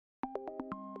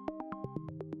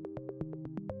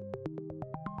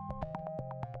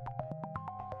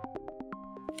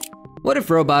What if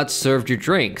robots served your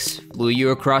drinks, flew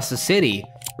you across the city,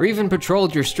 or even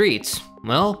patrolled your streets?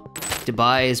 Well,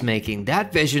 Dubai is making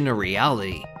that vision a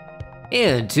reality.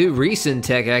 And two recent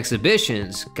tech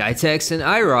exhibitions, GITEX and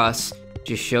IROS,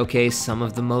 just showcase some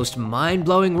of the most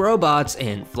mind-blowing robots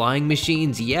and flying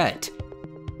machines yet.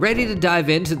 Ready to dive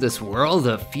into this world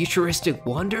of futuristic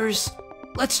wonders?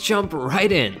 Let's jump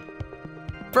right in.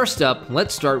 First up,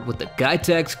 let's start with the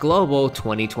GITEX Global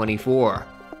 2024,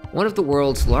 one of the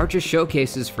world's largest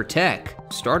showcases for tech,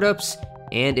 startups,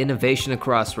 and innovation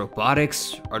across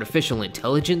robotics, artificial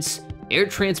intelligence, air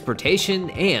transportation,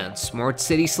 and smart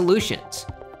city solutions.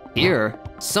 Here,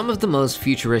 some of the most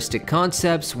futuristic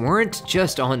concepts weren't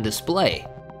just on display.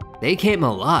 They came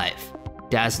alive,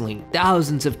 dazzling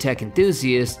thousands of tech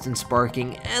enthusiasts and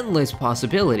sparking endless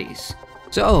possibilities.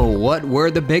 So, what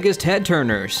were the biggest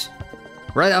head-turners?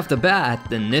 Right off the bat,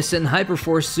 the Nissan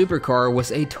Hyperforce supercar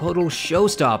was a total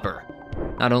showstopper.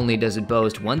 Not only does it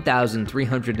boast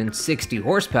 1,360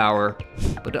 horsepower,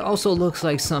 but it also looks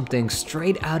like something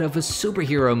straight out of a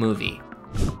superhero movie.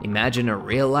 Imagine a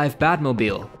real-life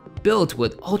Batmobile, built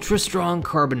with ultra-strong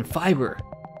carbon fiber.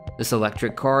 This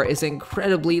electric car is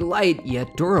incredibly light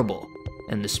yet durable,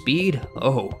 and the speed?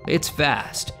 Oh, it's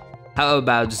fast. How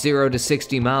about 0 to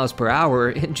 60 miles per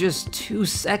hour in just 2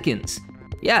 seconds?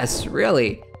 Yes,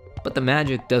 really, but the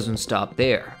magic doesn't stop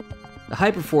there. The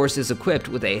Hyperforce is equipped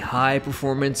with a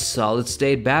high-performance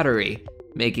solid-state battery,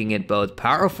 making it both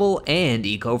powerful and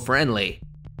eco-friendly.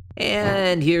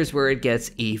 And here's where it gets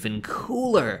even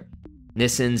cooler.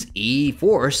 Nissan's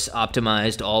E-Force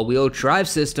optimized all-wheel drive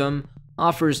system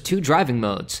offers 2 driving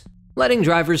modes, letting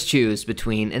drivers choose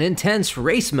between an intense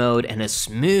race mode and a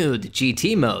smooth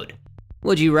GT mode.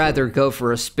 Would you rather go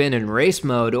for a spin in race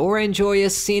mode or enjoy a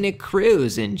scenic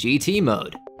cruise in GT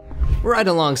mode? Right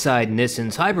alongside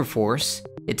Nissan's Hyperforce,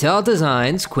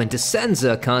 Ital-Design's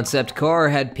Quintessenza concept car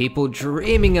had people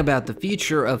dreaming about the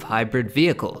future of hybrid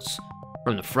vehicles.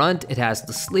 From the front, it has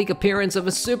the sleek appearance of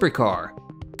a supercar,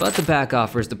 but the back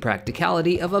offers the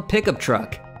practicality of a pickup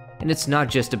truck. And it's not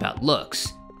just about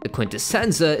looks. The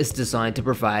Quintessenza is designed to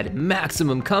provide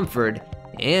maximum comfort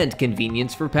and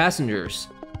convenience for passengers.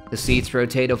 The seats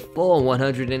rotate a full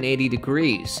 180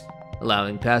 degrees,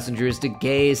 allowing passengers to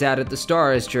gaze out at the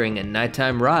stars during a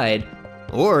nighttime ride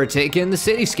or take in the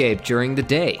cityscape during the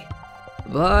day.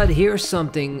 But here's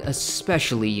something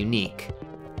especially unique.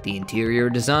 The interior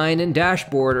design and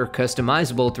dashboard are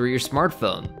customizable through your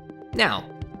smartphone. Now,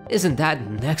 isn't that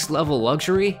next level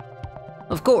luxury?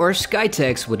 Of course,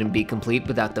 GITEX wouldn't be complete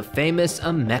without the famous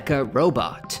Mecha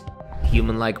robot. A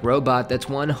human-like robot that's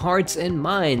won hearts and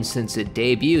minds since it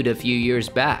debuted a few years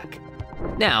back.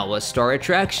 Now, a star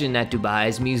attraction at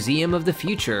Dubai's Museum of the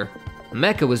Future,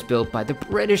 Mecha was built by the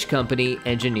British company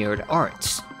Engineered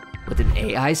Arts, with an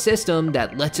AI system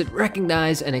that lets it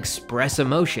recognize and express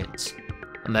emotions.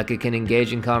 Mecha can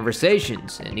engage in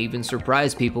conversations and even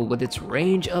surprise people with its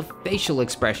range of facial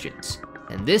expressions.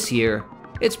 And this year,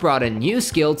 it's brought a new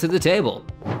skill to the table: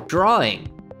 drawing.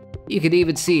 You could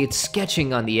even see it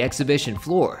sketching on the exhibition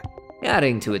floor,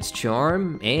 adding to its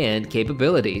charm and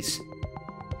capabilities.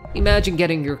 Imagine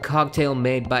getting your cocktail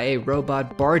made by a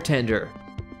robot bartender.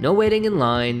 No waiting in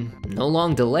line, no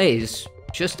long delays,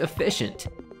 just efficient,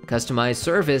 customized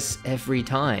service every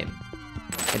time.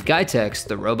 At GITEX,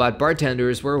 the robot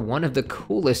bartenders were one of the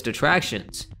coolest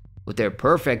attractions. With their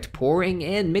perfect pouring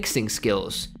and mixing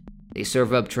skills, they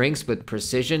serve up drinks with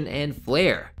precision and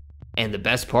flair. And the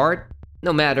best part?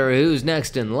 No matter who's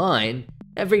next in line,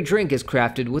 every drink is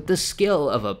crafted with the skill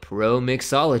of a pro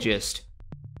mixologist.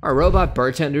 Are robot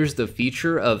bartenders the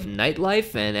future of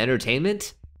nightlife and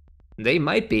entertainment? They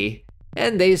might be,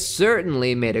 and they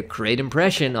certainly made a great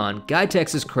impression on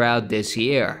GITEX's crowd this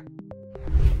year.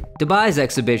 Dubai's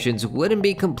exhibitions wouldn't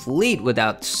be complete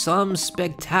without some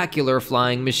spectacular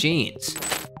flying machines.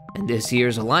 And this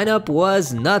year's lineup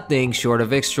was nothing short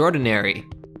of extraordinary.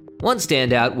 One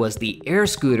standout was the air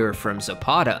scooter from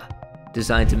Zapata,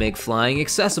 designed to make flying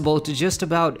accessible to just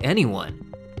about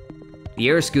anyone. The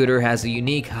air scooter has a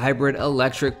unique hybrid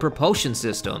electric propulsion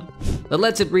system that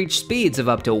lets it reach speeds of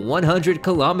up to 100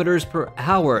 kilometers per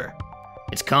hour.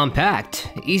 It's compact,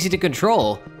 easy to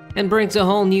control, and brings a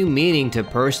whole new meaning to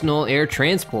personal air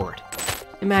transport.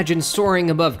 Imagine soaring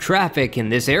above traffic in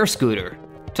this air scooter.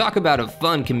 Talk about a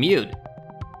fun commute.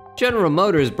 General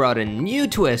Motors brought a new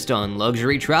twist on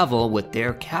luxury travel with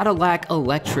their Cadillac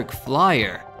Electric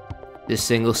Flyer. This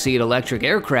single-seat electric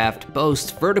aircraft boasts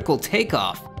vertical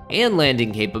takeoff and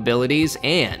landing capabilities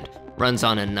and runs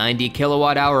on a 90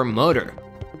 kilowatt-hour motor,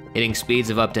 hitting speeds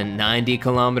of up to 90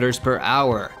 kilometers per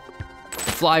hour.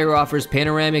 The Flyer offers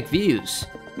panoramic views,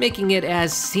 making it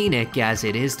as scenic as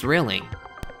it is thrilling.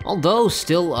 Although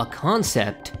still a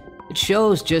concept, it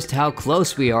shows just how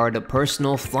close we are to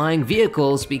personal flying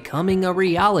vehicles becoming a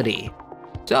reality.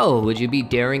 So, would you be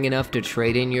daring enough to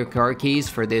trade in your car keys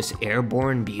for this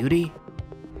airborne beauty?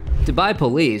 Dubai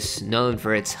Police, known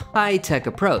for its high-tech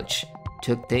approach,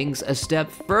 took things a step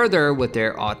further with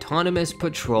their autonomous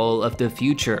patrol of the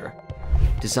future.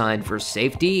 Designed for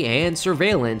safety and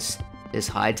surveillance, this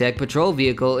high-tech patrol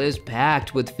vehicle is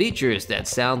packed with features that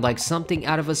sound like something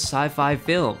out of a sci-fi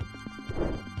film.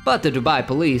 But the Dubai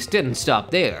Police didn't stop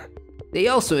there. They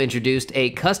also introduced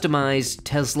a customized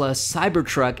Tesla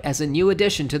Cybertruck as a new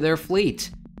addition to their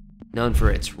fleet. Known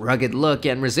for its rugged look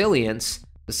and resilience,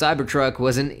 the Cybertruck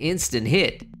was an instant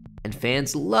hit, and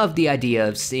fans loved the idea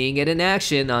of seeing it in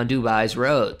action on Dubai's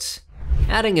roads.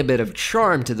 Adding a bit of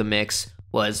charm to the mix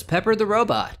was Pepper the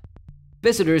robot.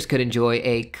 Visitors could enjoy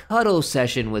a cuddle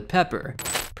session with Pepper,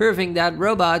 proving that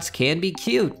robots can be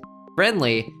cute,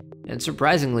 friendly, and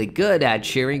surprisingly good at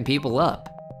cheering people up.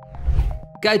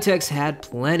 GITEX had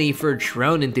plenty for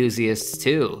drone enthusiasts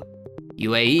too.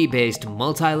 UAE-based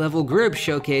multi-level group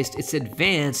showcased its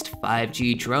advanced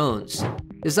 5G drones,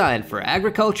 designed for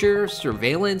agriculture,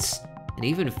 surveillance, and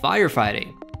even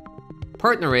firefighting.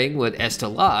 Partnering with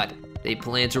Estelat, they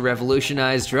plan to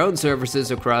revolutionize drone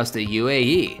services across the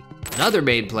UAE. Another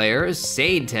main player,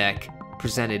 SaneTech,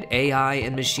 presented AI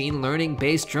and machine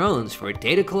learning-based drones for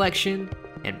data collection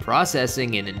and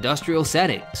processing in industrial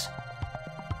settings.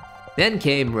 Then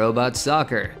came Robot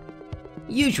Soccer.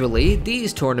 Usually,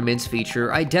 these tournaments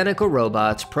feature identical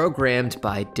robots programmed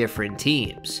by different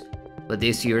teams. But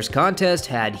this year's contest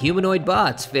had humanoid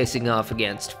bots facing off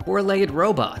against four-legged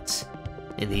robots.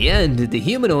 In the end, the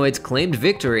humanoids claimed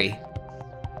victory.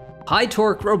 High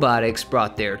Torque Robotics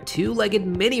brought their two-legged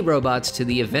mini robots to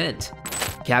the event,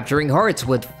 capturing hearts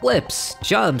with flips,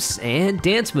 jumps, and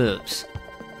dance moves.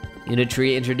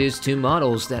 Unitree introduced two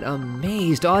models that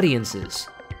amazed audiences: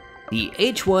 the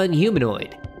H1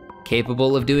 humanoid,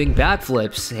 capable of doing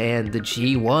backflips, and the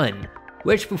G1,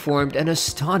 which performed an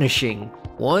astonishing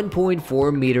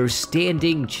 1.4 meter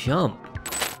standing jump.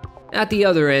 At the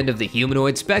other end of the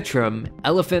humanoid spectrum,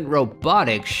 Elephant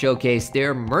Robotics showcased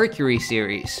their Mercury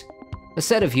series, a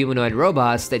set of humanoid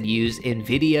robots that use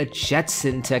NVIDIA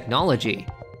Jetson technology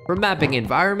for mapping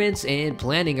environments and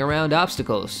planning around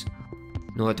obstacles.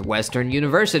 Northwestern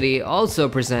University also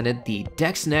presented the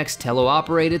DexNext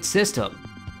teleoperated system,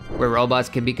 where robots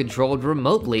can be controlled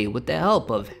remotely with the help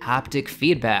of haptic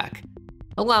feedback,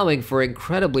 allowing for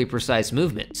incredibly precise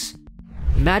movements.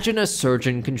 Imagine a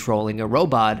surgeon controlling a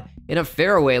robot in a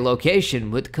faraway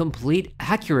location with complete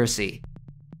accuracy.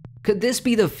 Could this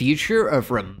be the future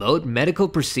of remote medical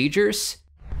procedures?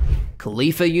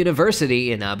 Khalifa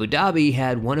University in Abu Dhabi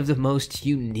had one of the most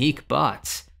unique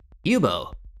bots,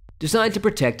 Yubo. Designed to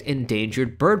protect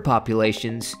endangered bird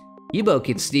populations, Yubo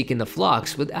can sneak into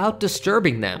flocks without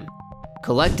disturbing them,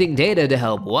 collecting data to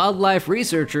help wildlife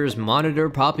researchers monitor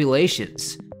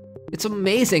populations. It's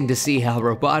amazing to see how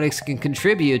robotics can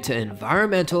contribute to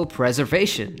environmental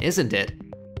preservation, isn't it?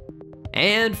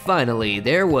 And finally,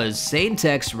 there was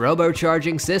SaneTech's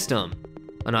robo-charging system,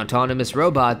 an autonomous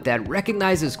robot that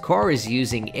recognizes cars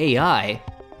using AI.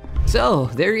 So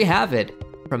there you have it.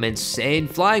 From insane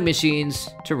flying machines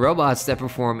to robots that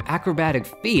perform acrobatic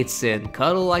feats and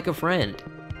cuddle like a friend.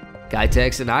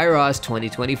 GITEX and IROS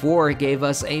 2024 gave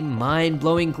us a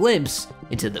mind-blowing glimpse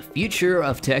into the future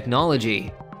of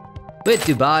technology. With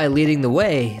Dubai leading the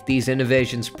way, these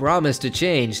innovations promise to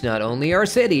change not only our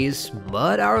cities,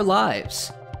 but our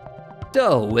lives.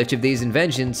 So, which of these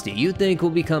inventions do you think will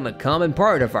become a common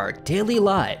part of our daily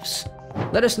lives?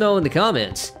 Let us know in the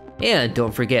comments, and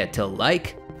don't forget to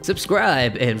like,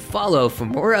 subscribe, and follow for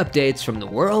more updates from the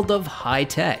world of high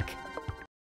tech.